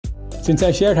Since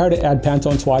I shared how to add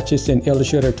Pantone swatches in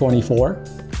Illustrator 24,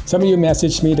 some of you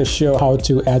messaged me to show how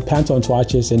to add Pantone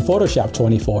swatches in Photoshop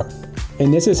 24.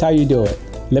 And this is how you do it.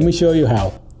 Let me show you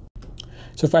how.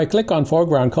 So if I click on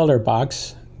foreground color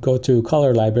box, go to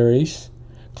color libraries,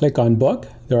 click on book,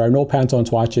 there are no Pantone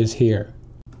swatches here.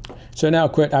 So now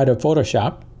quit out of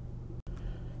Photoshop.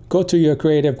 Go to your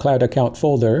Creative Cloud account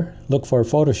folder, look for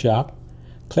Photoshop,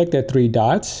 click the three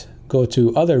dots, go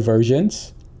to other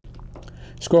versions,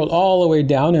 scroll all the way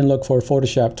down and look for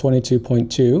Photoshop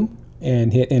 22.2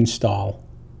 and hit install.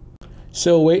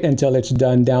 So wait until it's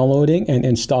done downloading and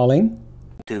installing.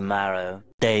 Tomorrow,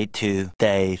 day 2,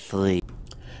 day 3.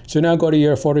 So now go to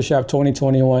your Photoshop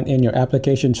 2021 in your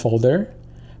applications folder,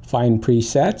 find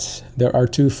presets. There are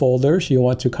two folders you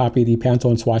want to copy the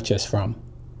Pantone swatches from.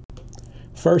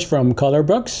 First, from color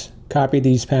books, copy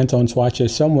these Pantone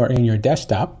swatches somewhere in your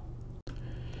desktop.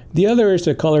 The other is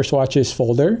the color swatches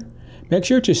folder. Make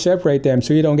sure to separate them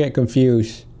so you don't get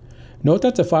confused. Note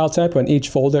that the file type on each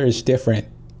folder is different.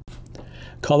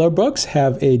 Color books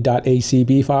have a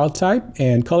 .acb file type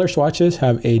and color swatches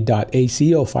have a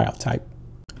 .aco file type.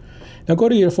 Now go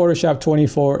to your Photoshop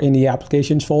 24 in the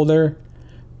applications folder,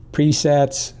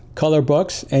 presets, color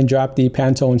books, and drop the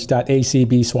Pantone's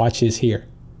 .acb swatches here.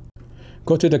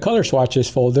 Go to the color swatches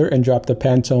folder and drop the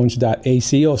Pantone's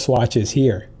 .aco swatches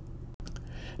here.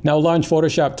 Now launch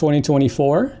Photoshop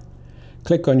 2024.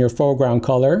 Click on your foreground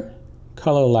color,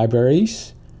 color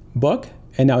libraries, book,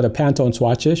 and now the Pantone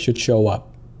swatches should show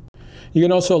up. You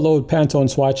can also load Pantone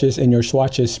swatches in your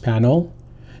swatches panel.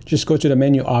 Just go to the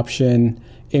menu option,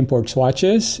 import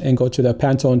swatches, and go to the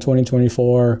Pantone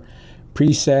 2024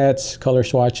 presets, color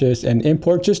swatches, and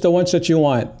import just the ones that you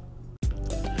want.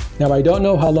 Now I don't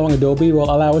know how long Adobe will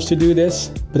allow us to do this,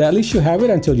 but at least you have it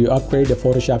until you upgrade to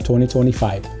Photoshop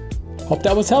 2025. Hope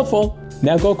that was helpful.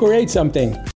 Now go create something.